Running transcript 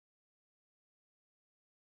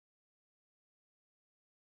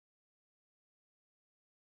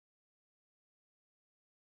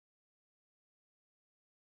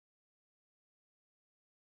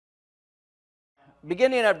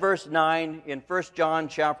beginning at verse 9 in 1 John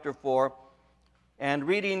chapter 4, and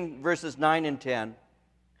reading verses 9 and 10.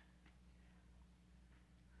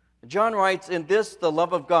 John writes, "In this the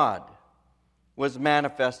love of God was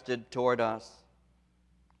manifested toward us,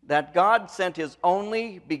 that God sent his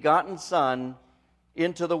only begotten Son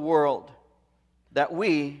into the world, that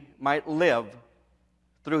we might live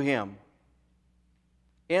through him.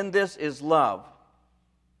 In this is love,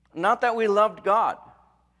 not that we loved God,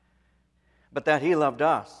 but that he loved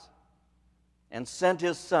us and sent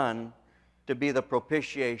his Son to be the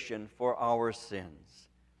propitiation for our sins."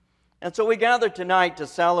 And so we gather tonight to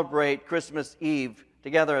celebrate Christmas Eve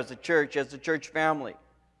together as a church family.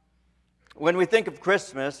 When we think of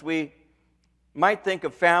Christmas, we might think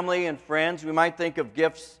of family and friends. We might think of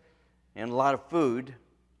gifts and a lot of food.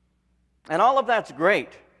 And all of that's great.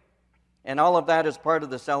 And all of that is part of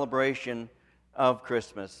the celebration of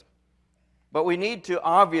Christmas. But we need to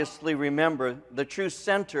obviously remember the true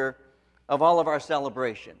center of all of our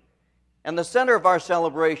celebration. And the center of our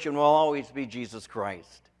celebration will always be Jesus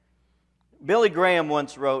Christ. Billy Graham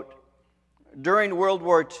once wrote, "During World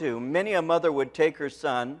War II, many a mother would take her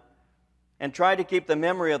son and try to keep the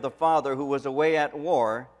memory of the father who was away at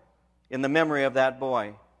war in the memory of that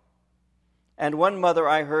boy. And one mother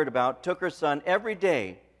I heard about took her son every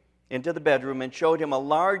day into the bedroom and showed him a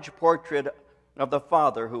large portrait of the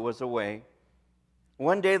father who was away.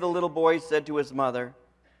 One day the little boy said to his mother,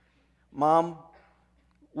 'Mom,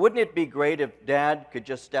 wouldn't it be great if Dad could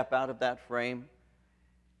just step out of that frame?'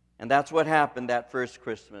 And that's what happened that first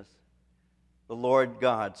Christmas. The Lord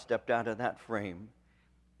God stepped out of that frame.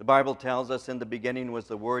 The Bible tells us in the beginning was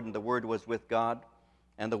the Word, and the Word was with God,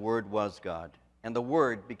 and the Word was God. And the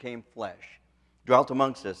Word became flesh, dwelt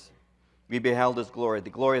amongst us. We beheld his glory,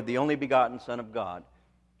 the glory of the only begotten Son of God,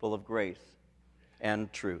 full of grace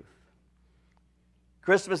and truth."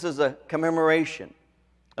 Christmas is a commemoration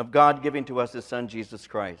of God giving to us his Son, Jesus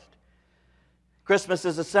Christ. Christmas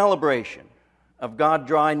is a celebration of God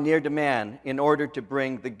drawing near to man in order to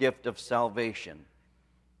bring the gift of salvation.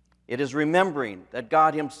 It is remembering that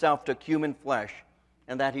God himself took human flesh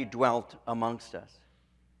and that he dwelt amongst us.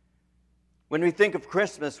 When we think of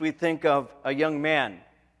Christmas, we think of a young man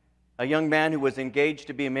who was engaged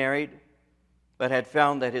to be married, but had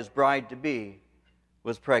found that his bride-to-be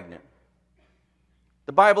was pregnant.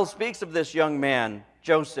 The Bible speaks of this young man,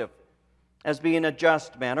 Joseph, as being a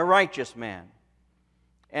just man, a righteous man.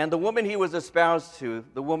 And the woman he was espoused to,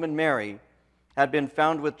 the woman Mary, had been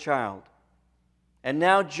found with child. And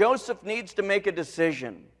now Joseph needs to make a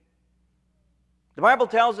decision. The Bible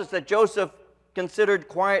tells us that Joseph considered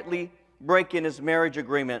quietly breaking his marriage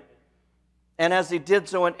agreement. And as he did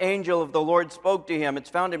so, an angel of the Lord spoke to him. It's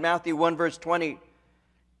found in Matthew 1, verse 20.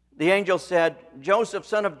 The angel said, "Joseph,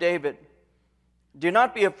 son of David, do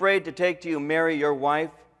not be afraid to take to you Mary, your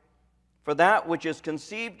wife, for that which is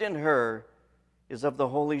conceived in her is of the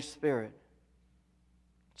Holy Spirit."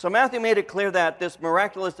 So Matthew made it clear that this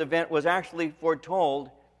miraculous event was actually foretold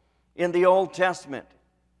in the Old Testament.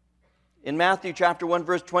 In Matthew chapter 1,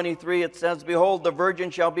 verse 23, it says, "Behold, the virgin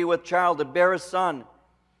shall be with child and bear a son,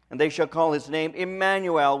 and they shall call his name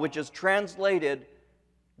Emmanuel," which is translated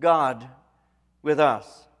God with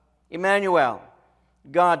us. Emmanuel,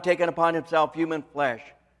 God taking upon himself human flesh,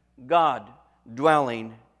 God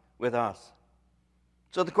dwelling with us.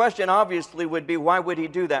 So the question obviously would be, why would he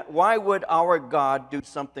do that? Why would our God do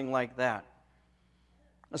something like that?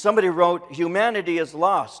 Somebody wrote, "Humanity is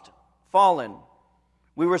lost, fallen.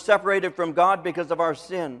 We were separated from God because of our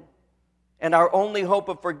sin, and our only hope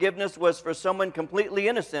of forgiveness was for someone completely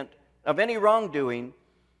innocent of any wrongdoing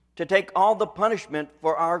to take all the punishment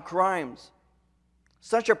for our crimes.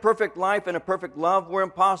 Such a perfect life and a perfect love were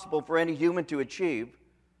impossible for any human to achieve,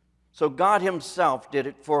 so God himself did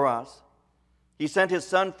it for us. He sent his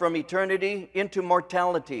Son from eternity into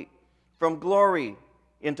mortality, from glory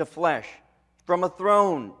into flesh, from a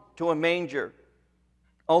throne to a manger.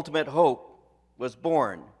 Ultimate hope was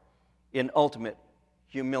born in ultimate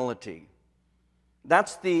humility."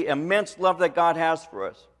 That's the immense love that God has for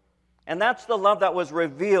us. And that's the love that was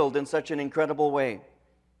revealed in such an incredible way.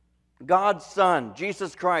 God's Son,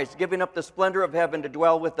 Jesus Christ, giving up the splendor of heaven to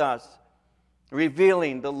dwell with us,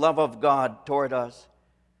 revealing the love of God toward us.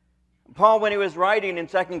 Paul, when he was writing in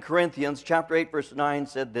 2 Corinthians chapter 8, verse 9,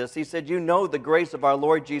 said this. He said, "You know the grace of our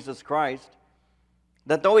Lord Jesus Christ,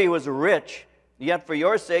 that though he was rich, yet for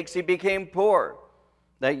your sakes he became poor,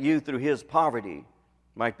 that you through his poverty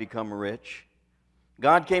might become rich.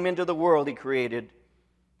 God came into the world he created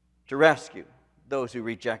to rescue those who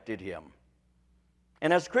rejected him."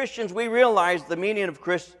 And as Christians, we realize the meaning of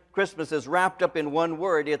Christmas is wrapped up in one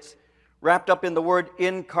word. It's wrapped up in the word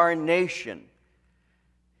incarnation.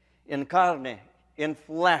 in carne, in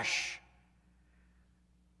flesh.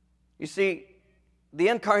 You see, the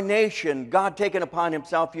incarnation, God taking upon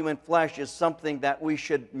himself human flesh, is something that we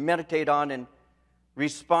should meditate on and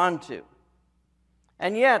respond to.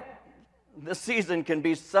 And yet, the season can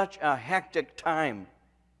be such a hectic time.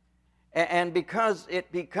 And because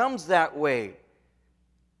it becomes that way,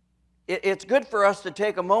 it's good for us to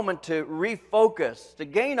take a moment to refocus, to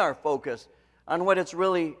gain our focus on what it's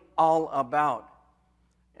really all about.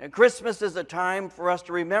 And Christmas is a time for us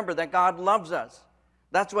to remember that God loves us.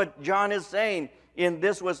 That's what John is saying. In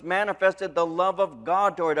this was manifested the love of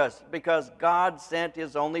God toward us, because God sent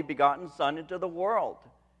his only begotten Son into the world.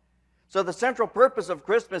 So the central purpose of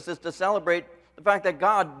Christmas is to celebrate the fact that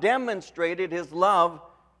God demonstrated his love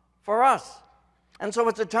for us. And so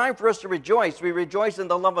it's a time for us to rejoice. We rejoice in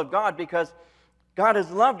the love of God because God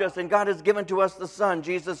has loved us and God has given to us the Son,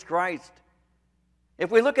 Jesus Christ.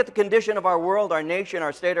 If we look at the condition of our world, our nation,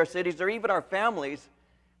 our state, our cities, or even our families,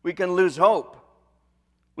 we can lose hope.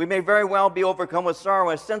 We may very well be overcome with sorrow,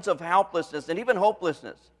 a sense of helplessness, and even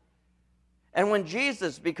hopelessness. And when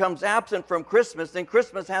Jesus becomes absent from Christmas, then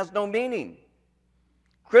Christmas has no meaning.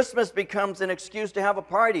 Christmas becomes an excuse to have a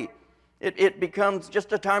party. It becomes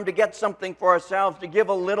just a time to get something for ourselves, to give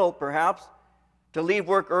a little perhaps, to leave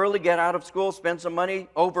work early, get out of school, spend some money,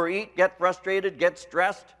 overeat, get frustrated, get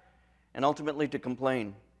stressed, and ultimately to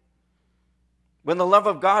complain. When the love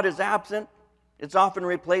of God is absent, it's often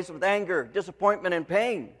replaced with anger, disappointment, and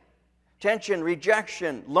pain. Tension,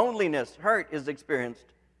 rejection, loneliness, hurt is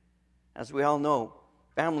experienced. As we all know,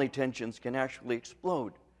 family tensions can actually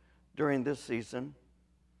explode during this season.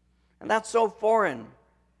 And that's so foreign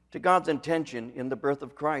to God's intention in the birth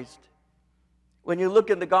of Christ. When you look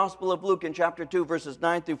in the Gospel of Luke in chapter 2, verses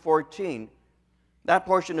 9 through 14, that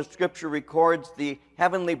portion of Scripture records the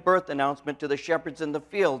heavenly birth announcement to the shepherds in the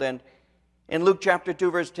field. And in Luke chapter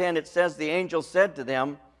 2, verse 10, it says, the angel said to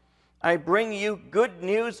them, I bring you good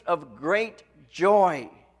news of great joy.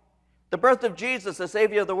 The birth of Jesus, the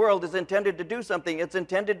Savior of the world, is intended to do something. It's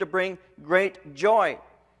intended to bring great joy.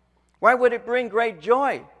 Why would it bring great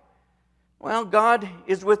joy? Well, God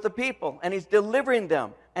is with the people, and he's delivering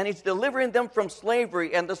them. And he's delivering them from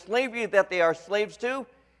slavery. And the slavery that they are slaves to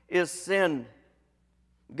is sin.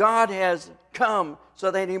 God has come so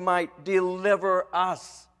that he might deliver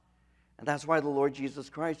us. And that's why the Lord Jesus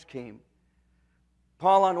Christ came.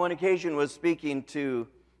 Paul on one occasion was speaking to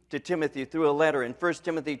Timothy through a letter in 1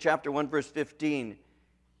 Timothy chapter 1, verse 15.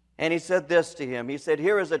 And he said this to him. He said,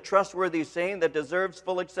 here is a trustworthy saying that deserves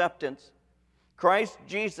full acceptance. Christ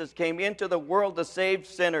Jesus came into the world to save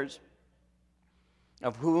sinners,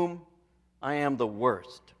 of whom I am the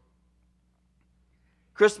worst.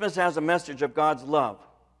 Christmas has a message of God's love,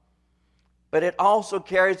 but it also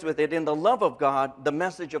carries with it, in the love of God, the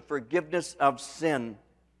message of forgiveness of sin.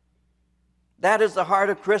 That is the heart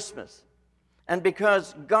of Christmas. And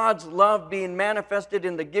because God's love being manifested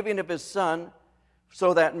in the giving of his Son,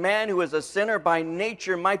 so that man who is a sinner by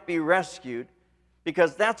nature might be rescued,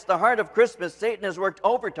 because that's the heart of Christmas, Satan has worked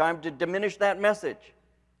overtime to diminish that message.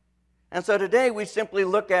 And so today we simply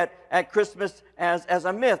look at Christmas as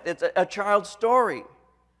a myth. It's a child's story.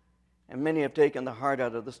 And many have taken the heart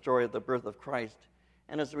out of the story of the birth of Christ,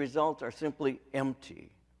 and as a result are simply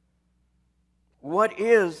empty. What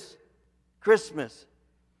is Christmas?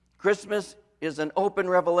 Christmas is an open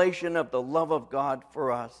revelation of the love of God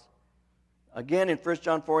for us. Again, in 1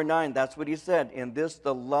 John 4:9, that's what he said. In this,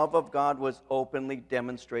 the love of God was openly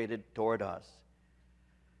demonstrated toward us.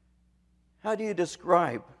 How do you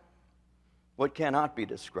describe what cannot be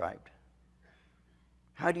described?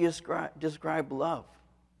 How do you describe love?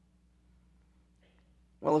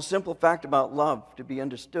 Well, a simple fact about love, to be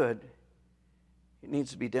understood, it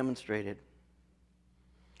needs to be demonstrated.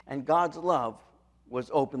 And God's love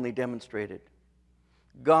was openly demonstrated.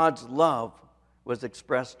 God's love was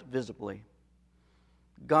expressed visibly.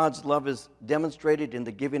 God's love is demonstrated in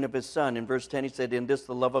the giving of his Son. In verse 10, he said, in this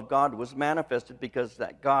the love of God was manifested because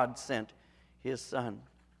that God sent his Son.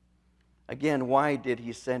 Again, why did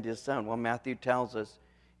he send his Son? Well, Matthew tells us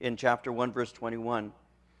in chapter 1, verse 21,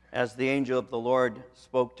 as the angel of the Lord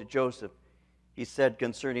spoke to Joseph, he said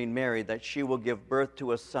concerning Mary that she will give birth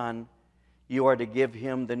to a son. You are to give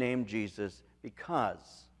him the name Jesus,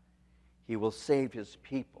 because he will save his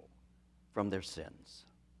people from their sins.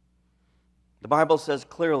 The Bible says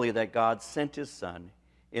clearly that God sent his Son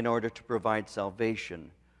in order to provide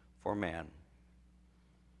salvation for man.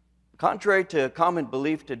 Contrary to common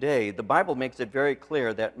belief today, the Bible makes it very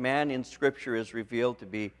clear that man in Scripture is revealed to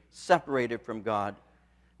be separated from God.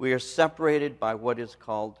 We are separated by what is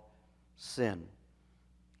called sin.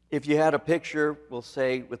 If you had a picture, we'll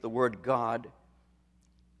say, with the word God,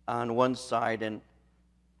 on one side, and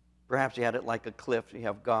perhaps you had it like a cliff. You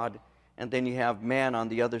have God, and then you have man on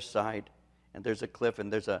the other side, and there's a cliff,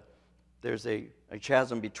 and there's a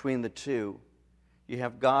chasm between the two. You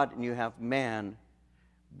have God and you have man,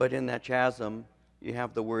 but in that chasm, you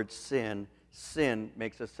have the word sin. Sin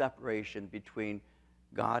makes a separation between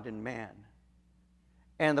God and man.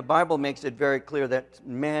 And the Bible makes it very clear that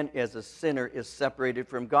man as a sinner is separated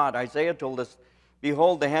from God. Isaiah told us,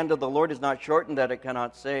 "Behold, the hand of the Lord is not shortened that it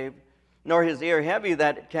cannot save, nor his ear heavy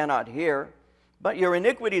that it cannot hear. But your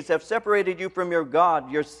iniquities have separated you from your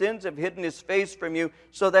God. Your sins have hidden his face from you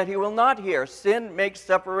so that he will not hear." Sin makes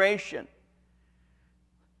separation.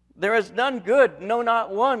 There is none good, no,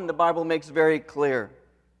 not one, the Bible makes very clear.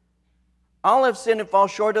 All have sinned and fall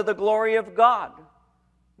short of the glory of God.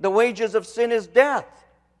 The wages of sin is death.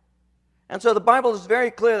 And so the Bible is very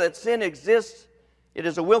clear that sin exists. It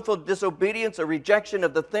is a willful disobedience, a rejection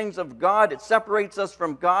of the things of God. It separates us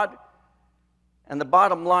from God. And the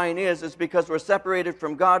bottom line is because we're separated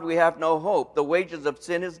from God, we have no hope. The wages of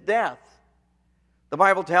sin is death. The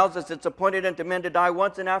Bible tells us it's appointed unto men to die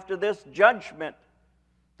once, and after this, judgment.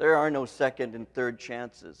 There are no second and third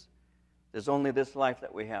chances. There's only this life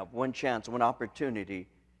that we have, one chance, one opportunity,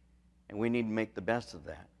 and we need to make the best of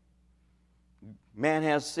that. Man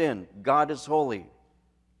has sinned. God is holy.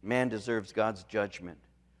 Man deserves God's judgment.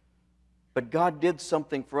 But God did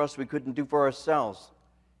something for us we couldn't do for ourselves.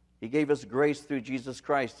 He gave us grace through Jesus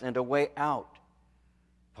Christ and a way out.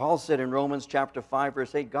 Paul said in Romans chapter 5,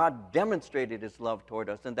 verse 8, God demonstrated his love toward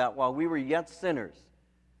us, and that while we were yet sinners,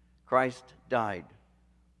 Christ died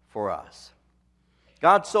for us.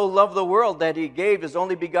 God so loved the world that he gave his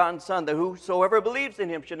only begotten Son, that whosoever believes in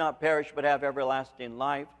him should not perish but have everlasting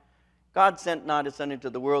life. God sent not his Son into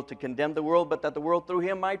the world to condemn the world, but that the world through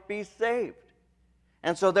him might be saved.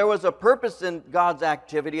 And so there was a purpose in God's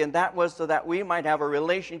activity, and that was so that we might have a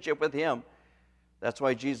relationship with him. That's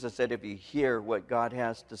why Jesus said, if you hear what God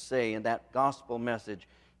has to say in that gospel message,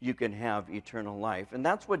 you can have eternal life. And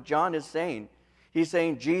that's what John is saying. He's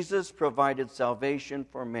saying Jesus provided salvation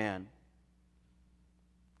for man.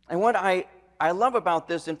 And what I love about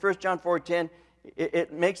this in 1 John 4:10,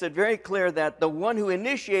 it makes it very clear that the one who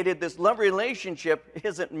initiated this love relationship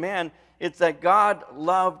isn't man. It's that God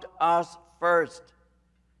loved us first.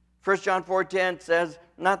 1 John 4:10 says,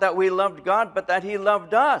 not that we loved God, but that he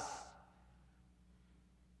loved us.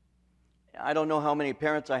 I don't know how many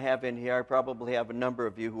parents I have in here. I probably have a number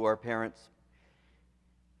of you who are parents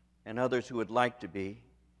and others who would like to be.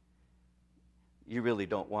 You really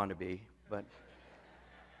don't want to be, but...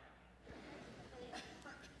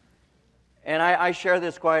 And I share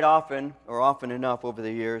this quite often, or often enough over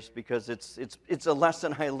the years, because it's a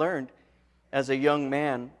lesson I learned as a young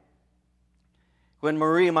man. When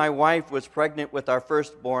Marie, my wife, was pregnant with our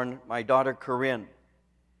firstborn, my daughter Corinne,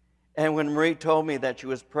 and when Marie told me that she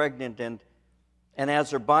was pregnant, and as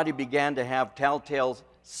her body began to have telltale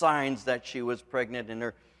signs that she was pregnant, and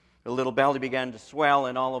her little belly began to swell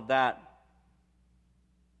and all of that,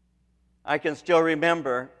 I can still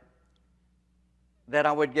remember that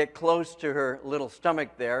I would get close to her little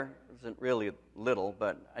stomach there. It wasn't really little,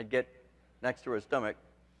 but I'd get next to her stomach.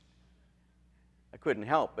 I couldn't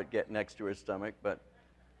help but get next to her stomach,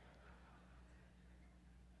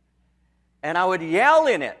 and I would yell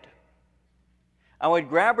in it. I would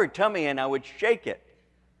grab her tummy and I would shake it.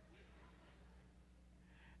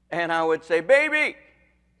 And I would say, baby,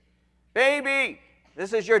 baby,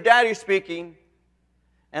 this is your daddy speaking.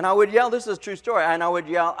 And I would yell, this is a true story, and I would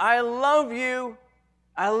yell, I love you.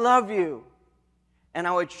 I love you. And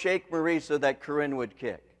I would shake Marie so that Corinne would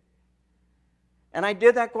kick. And I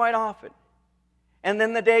did that quite often. And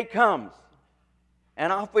then the day comes.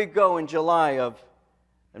 And off we go in July of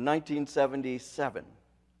 1977.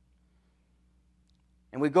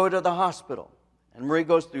 And we go to the hospital. And Marie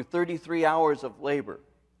goes through 33 hours of labor.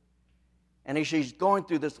 And as she's going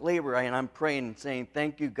through this labor, and I'm praying and saying,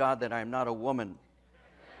 thank you, God, that I'm not a woman.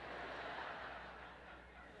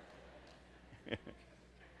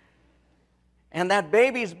 And that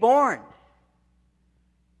baby's born.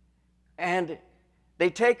 And they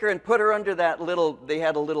take her and put her under that little, they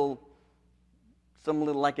had some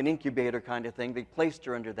little like an incubator kind of thing. They placed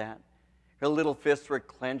her under that. Her little fists were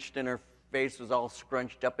clenched and her face was all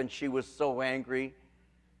scrunched up and she was so angry.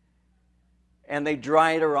 And they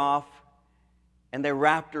dried her off and they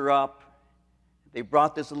wrapped her up. They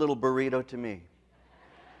brought this little burrito to me.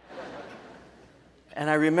 And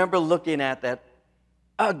I remember looking at that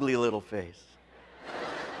ugly little face.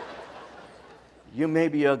 You may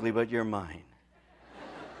be ugly, but you're mine.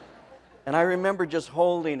 And I remember just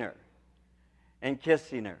holding her and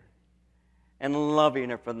kissing her and loving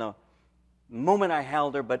her from the moment I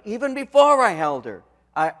held her, but even before I held her,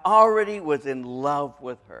 I already was in love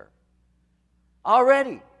with her.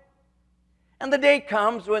 Already. And the day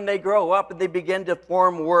comes when they grow up and they begin to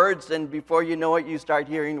form words, and before you know it, you start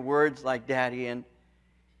hearing words like Daddy and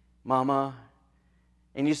Mama,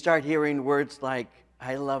 and you start hearing words like,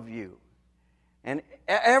 I love you. And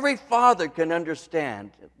every father can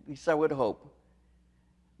understand, at least I would hope,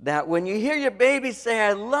 that when you hear your baby say,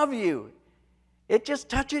 I love you, it just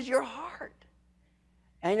touches your heart.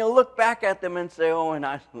 And you'll look back at them and say, oh, and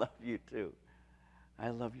I love you too. I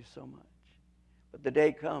love you so much. But the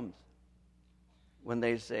day comes when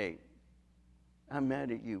they say, I'm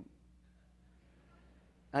mad at you.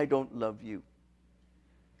 I don't love you.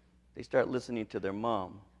 They start listening to their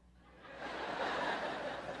mom.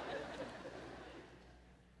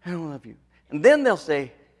 I don't love you. And then they'll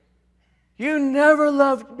say, you never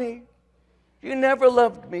loved me. You never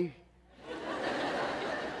loved me.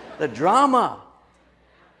 The drama.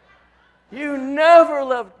 You never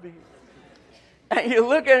loved me. And you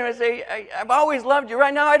look at him and say, I've always loved you.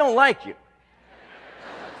 Right now, I don't like you.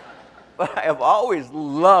 But I have always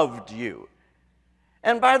loved you.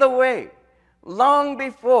 And by the way, long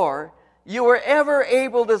before you were ever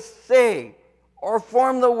able to say or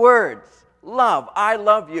form the words, love, I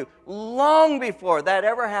love you, long before that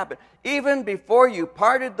ever happened, even before you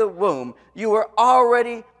parted the womb, you were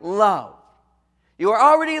already loved. You were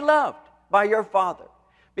already loved by your Father.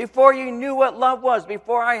 Before you knew what love was,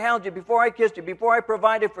 before I held you, before I kissed you, before I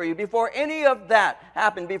provided for you, before any of that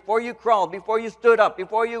happened, before you crawled, before you stood up,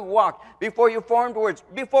 before you walked, before you formed words,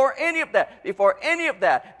 before any of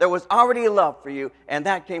that, there was already love for you, and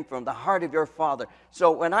that came from the heart of your Father.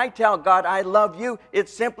 So when I tell God I love you,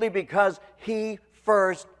 it's simply because He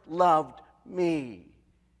first loved me.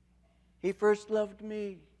 He first loved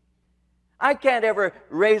me. I can't ever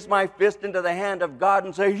raise my fist into the hand of God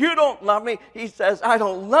and say, you don't love me. He says, I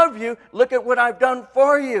don't love you. Look at what I've done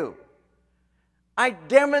for you. I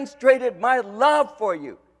demonstrated my love for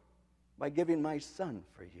you by giving my Son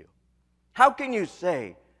for you. How can you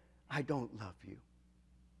say, I don't love you?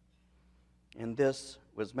 In this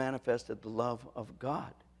was manifested the love of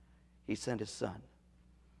God. He sent His Son.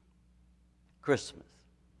 Christmas.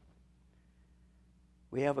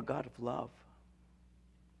 We have a God of love.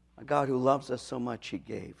 A God who loves us so much, He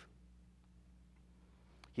gave.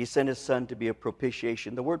 He sent His Son to be a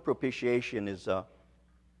propitiation. The word propitiation it's a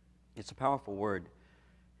powerful word.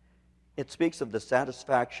 It speaks of the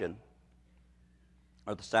satisfaction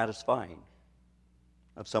or the satisfying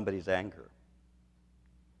of somebody's anger.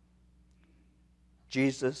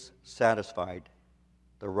 Jesus satisfied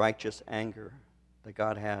the righteous anger that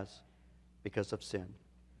God has because of sin.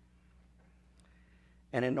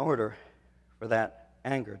 And in order for that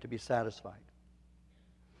anger to be satisfied,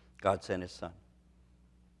 God sent His Son.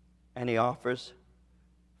 And He offers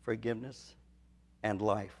forgiveness and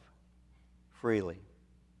life freely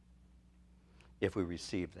if we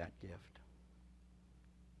receive that gift.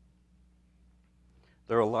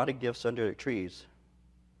 There are a lot of gifts under the trees.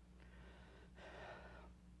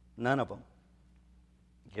 None of them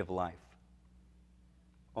give life.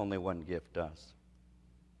 Only one gift does.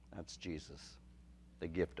 That's Jesus, the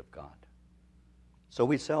gift of God. So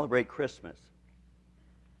we celebrate Christmas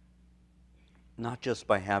not just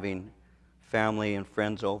by having family and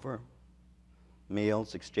friends over,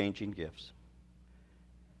 meals, exchanging gifts.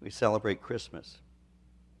 We celebrate Christmas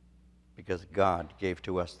because God gave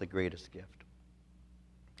to us the greatest gift,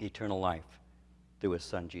 eternal life through His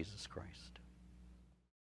Son, Jesus Christ.